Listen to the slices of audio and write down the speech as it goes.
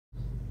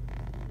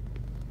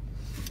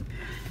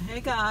Hey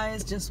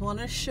guys, just want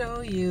to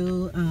show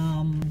you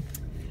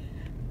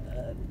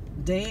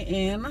day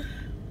in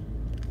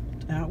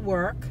at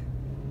work,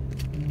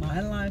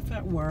 my life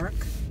at work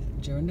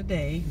during the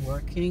day,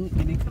 working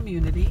in a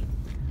community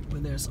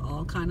where there's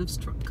all kind of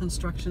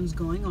constructions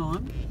going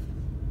on.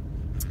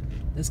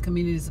 This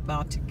community is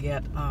about to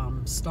get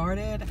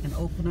started and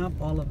open up.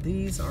 All of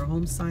these are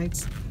home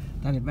sites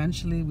that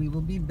eventually we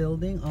will be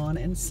building on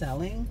and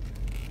selling.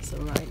 So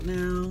right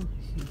now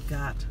you've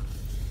got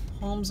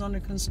homes under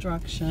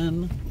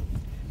construction.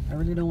 I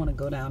really don't want to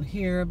go down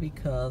here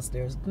because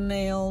there's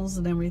nails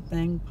and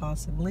everything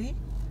possibly,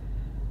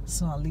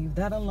 so I'll leave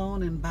that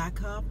alone and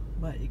back up.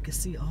 But you can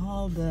see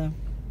all the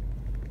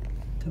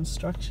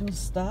construction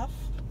stuff,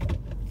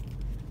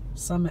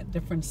 some at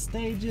different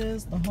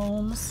stages. The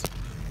homes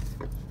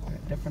are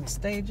at different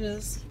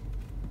stages.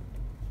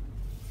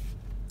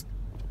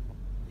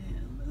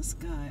 And this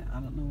guy, I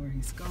don't know where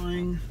he's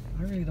going.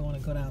 I really don't want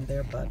to go down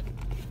there, but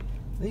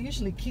they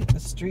usually keep the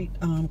street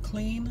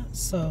clean,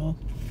 so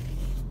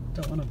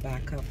don't want to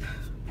back up.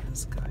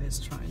 This guy is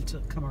trying to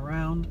come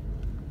around.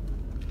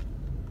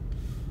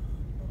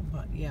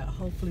 But yeah,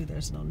 hopefully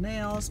there's no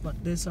nails,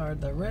 but these are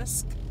the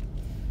risks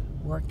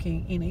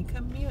working in a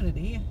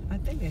community. I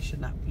think there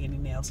should not be any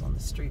nails on the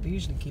street. They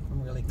usually keep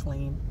them really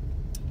clean.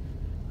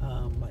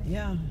 But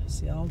yeah,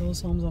 see all those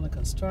homes on the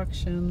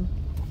construction,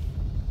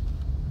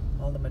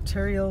 all the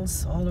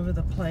materials all over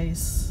the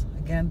place.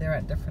 Again, they're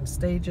at different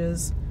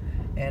stages.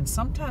 And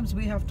sometimes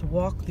we have to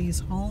walk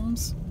these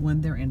homes when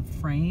they're in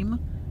frame,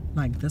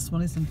 like this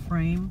one is in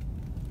frame.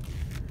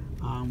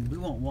 We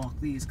won't walk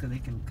these because they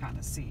can kind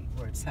of see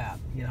where it's at,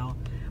 you know.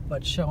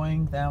 But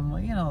showing them,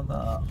 you know,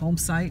 the home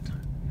site,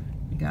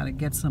 you got to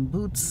get some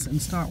boots and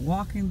start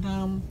walking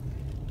them.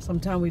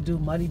 Sometimes we do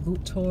muddy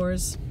boot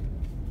tours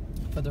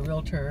for the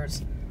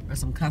realtors or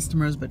some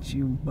customers, but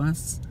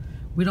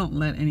we don't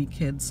let any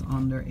kids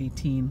under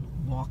 18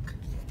 walk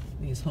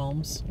these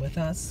homes with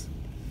us.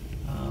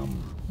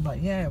 But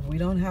yeah, if we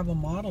don't have a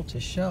model to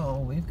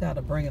show, we've got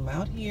to bring them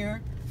out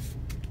here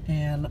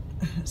and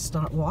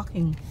start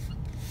walking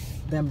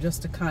them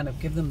just to kind of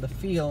give them the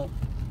feel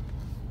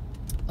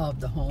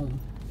of the home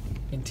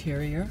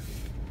interior.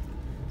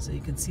 So you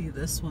can see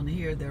this one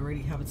here, they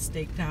already have it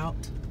staked out.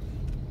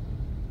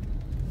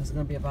 There's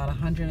going to be about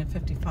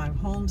 155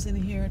 homes in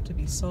here to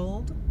be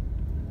sold.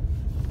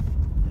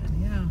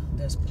 And yeah,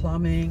 there's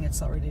plumbing,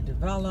 it's already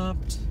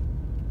developed.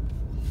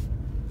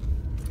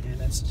 And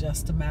it's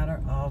just a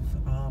matter of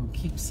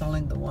keep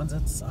selling the ones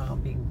that's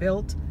being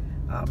built.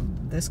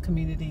 This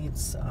community,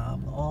 it's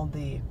all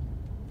the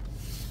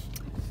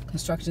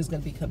construction is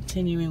going to be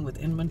continuing with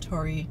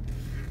inventory.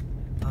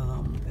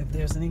 If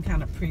there's any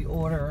kind of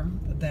pre-order,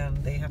 then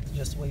they have to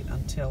just wait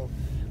until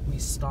we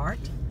start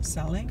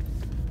selling.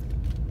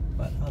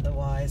 But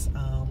otherwise,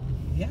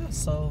 yeah,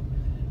 so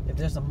if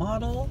there's a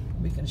model,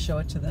 we can show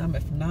it to them.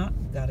 If not,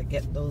 we've got to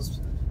get those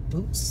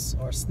boots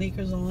or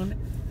sneakers on,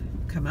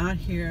 come out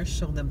here,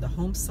 show them the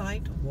home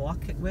site,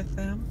 walk it with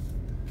them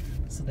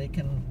so they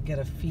can get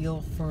a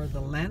feel for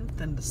the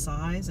length and the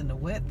size and the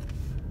width.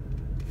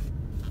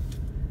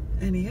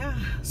 And yeah,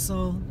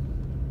 so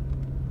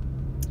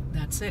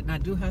that's it. And I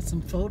do have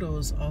some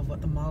photos of what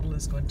the model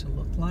is going to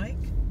look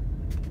like,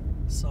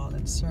 so I'll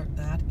insert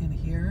that in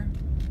here.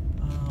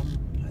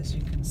 As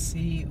you can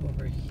see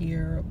over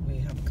here, we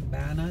have a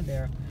cabana.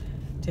 They're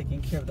taking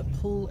care of the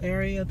pool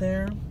area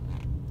there,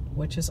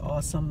 which is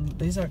awesome.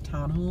 These are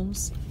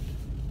townhomes.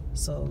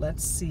 So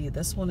let's see,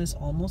 this one is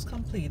almost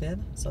completed,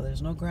 so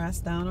there's no grass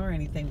down or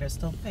anything. There's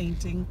still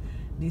painting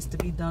needs to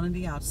be done on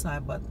the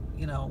outside, but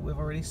you know, we've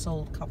already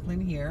sold a couple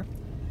in here.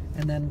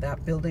 And then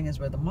that building is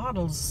where the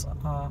models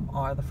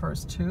are, the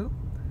first two.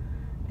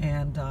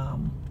 And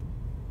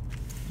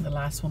the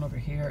last one over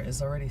here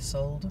is already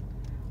sold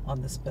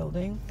on this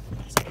building.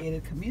 It's a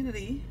gated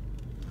community.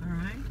 All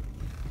right.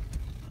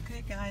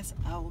 Okay guys,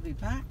 I will be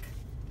back.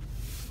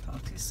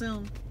 Talk to you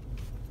soon.